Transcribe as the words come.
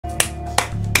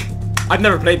I've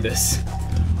never played this.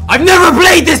 I've never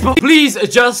played this before. Please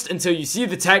adjust until you see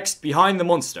the text behind the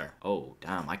monster. Oh,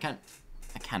 damn. I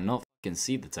cannot fucking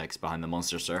see the text behind the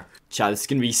monster, sir. Chat, this is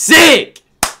gonna be sick.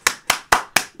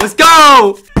 Let's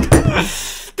go.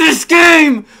 This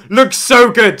game looks so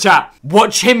good, chat.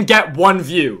 Watch him get 1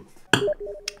 view.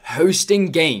 Hosting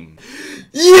game.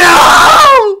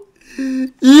 Yo!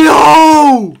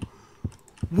 Yo!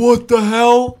 What the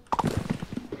hell?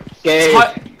 Gabe.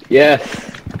 Yes.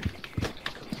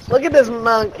 Look at this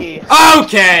monkey.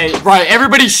 Okay, right,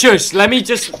 everybody shush. Let me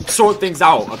just sort things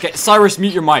out. Okay, Cyrus,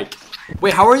 mute your mic.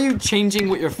 Wait, how are you changing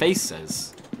what your face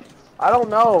says? I don't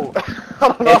know. I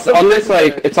don't know. It's on this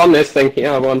it's on this thing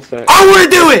here. One sec. I wanna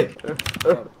do it!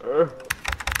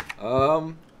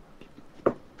 Oh.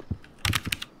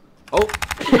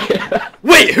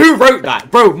 Wait, who wrote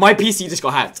that? Bro, my PC just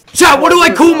got hacked. Chat, what do I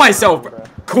call myself, bro?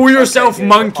 Call yourself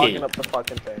monkey. Up the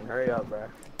fucking thing. Hurry up, bro.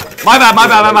 My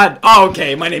bad. Oh,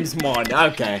 okay, my name's Mon.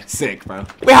 Okay, sick, bro.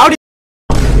 Wait, how do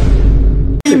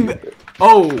you...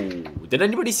 Oh, did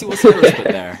anybody see what Cyrus put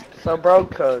there? So, bro,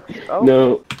 cook. Oh.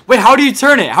 No. Wait, how do you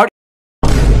turn it? How do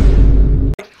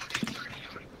you...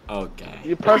 Okay.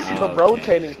 You press the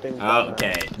rotating thing.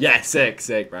 Okay. Yeah, sick,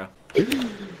 bro.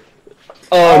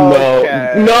 Oh,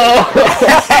 okay. no.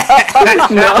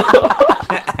 No.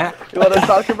 You want to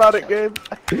talk about it, Gabe?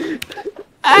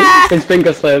 His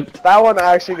finger slipped. That one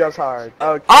actually goes hard.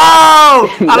 Okay. Oh!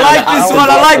 I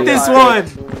like this one!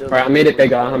 Alright, I made it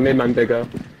bigger. I made mine bigger.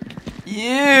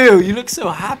 You look so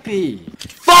happy.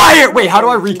 Fire! Wait, how do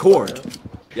I record?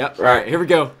 Yep, alright, here we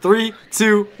go. 3,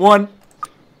 2, 1.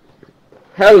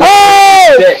 Hello!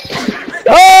 Oh!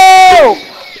 Oh!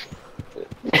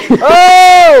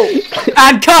 Oh!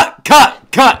 And cut!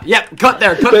 Yep, cut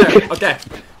there. Okay.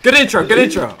 Good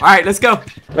intro. Alright, let's go.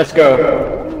 Let's go.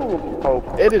 Oh,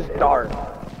 it is dark.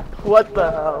 What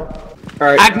the hell?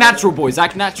 Alright. Act natural, boys,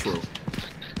 act natural.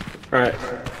 Alright.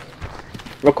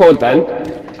 Record then.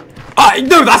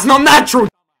 No, that's not natural!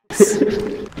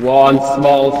 One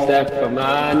small step for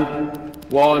man.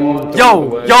 One.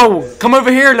 Yo, come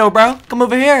over here, little bro. Come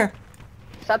over here.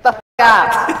 Shut the f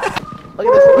up. Look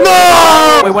at this.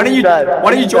 No! Wait, why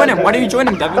don't you join him? Why don't you join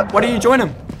him, Devin? Why don't you join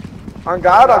him? On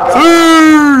God.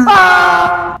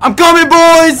 I'm coming,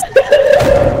 boys!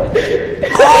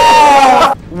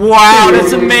 Oh! Wow,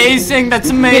 that's amazing.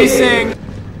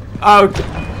 Okay.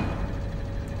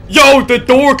 Yo, the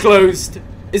door closed.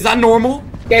 Is that normal?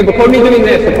 Okay, record me doing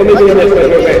this. Wait.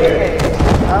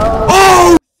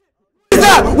 Oh!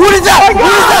 What is that?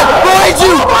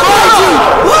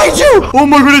 Behind you! Oh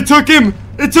my god, it took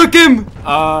him!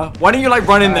 Why don't you like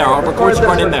run in there? I'll record you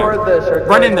run in there.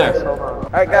 Run in there.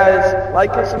 Alright guys,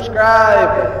 like and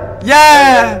subscribe.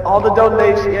 Yeah! All the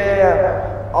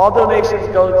donations, all donations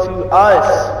go to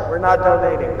us. We're not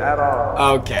donating at all.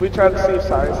 Okay. We try to see if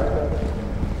Cyrus is good.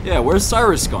 Yeah, where's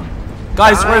Cyrus gone?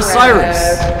 Guys, where's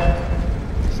Cyrus?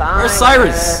 Where's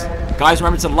Cyrus? Guys,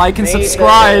 remember to like and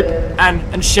subscribe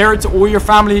and share it to all your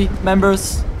family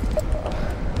members.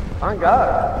 On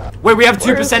God. Wait, we have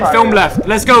 2% film left.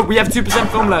 Let's go. We have 2%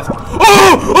 film left.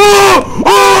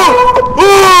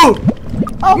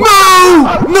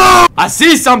 No! I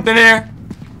see something here.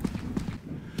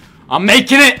 I'm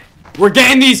making it. We're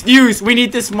getting these views. We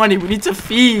need this money. We need to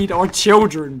feed our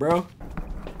children, bro.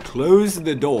 Close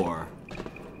the door.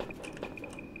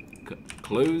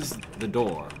 Close the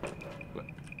door.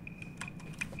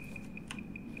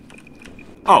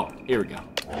 Oh, here we go.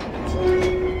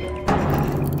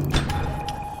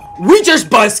 We just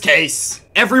buzzed case.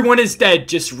 Everyone is dead.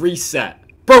 Just reset.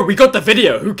 Bro, we got the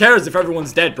video. Who cares if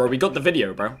everyone's dead, bro? We got the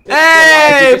video, bro.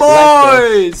 Hey,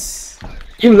 boys!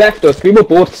 You left us. We were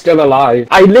both still alive.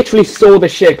 I literally saw the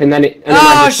ship and then it. And then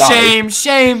I just died.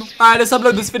 Shame. Alright, let's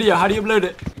upload this video. How do you upload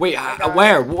it? Wait,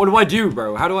 where? What do I do,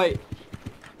 bro? How do I...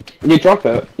 You drop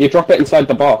it. You drop it inside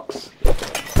the box.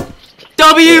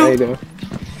 W! Yeah, there you go.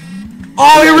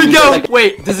 Oh, here we go!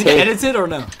 Wait, does it get edited or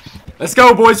no? Let's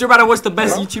go, boys. You're about to watch the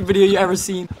best YouTube video you ever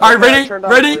seen. Alright,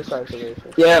 ready?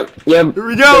 Yeah. Here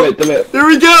we go! Do it. Here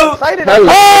we go!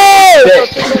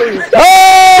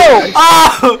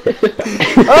 Oh!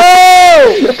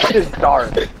 It's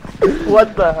dark.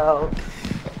 What the hell?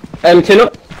 Chin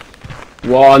up.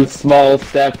 One small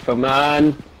step for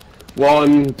man.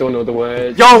 One, don't know the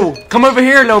words. Yo, come over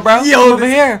here, little bro. Yo, come over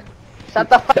here. Shut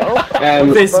the fuck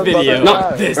up. This video.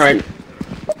 Not this. Alright.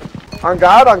 On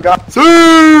God. I'm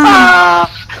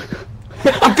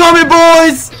coming,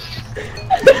 boys!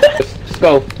 Let's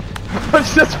go.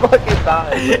 Let's just fucking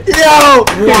die. Yo!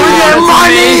 We're getting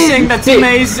money! That's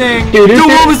amazing! Dude,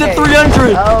 what was it,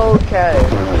 300? Okay.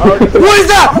 What is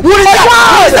that? What is that?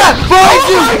 What is that?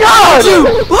 Behind you!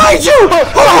 Behind you!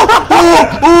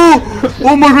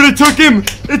 Oh my god, it took him!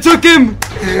 It took him!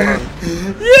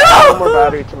 One more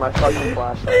battery to my fucking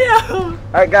flashlight.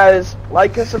 Alright guys,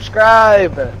 like and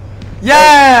subscribe.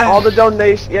 Yeah! All the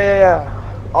donations,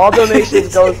 all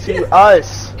donations go to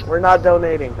us. We're not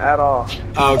donating at all.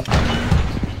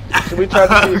 Should we try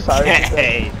to do Cyrus?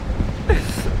 Okay.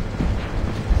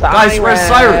 Guys, where's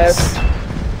Cyrus?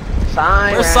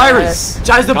 Where's Cyrus?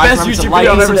 Chad's the best YouTube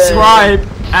video I've ever subscribe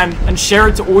and share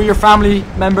it to all your family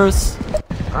members.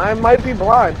 I might be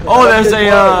blind. Oh, there's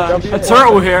a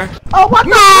turtle here. Oh, what?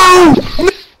 No!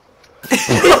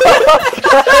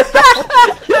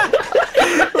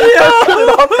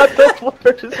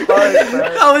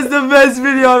 That was the best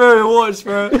video I've ever watched,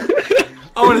 bro.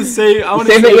 I want to save it on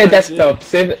your desktop.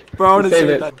 Save it. Bro, I want to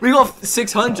save that. We got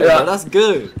 600, bro. That's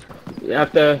good.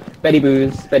 After Betty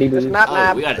Boo's. It's not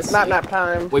nap. It's not nap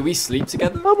time. Wait, we sleep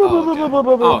together?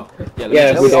 Oh,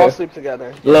 yeah, we all sleep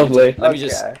together. Lovely. Let me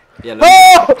just. Yeah.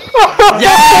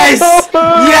 Yes!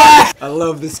 Yes! I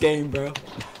love this game, bro.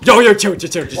 Yo, chill.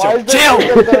 Chill,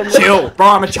 bro.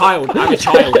 I'm a child.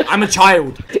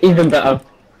 Even better.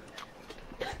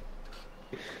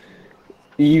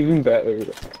 Even better.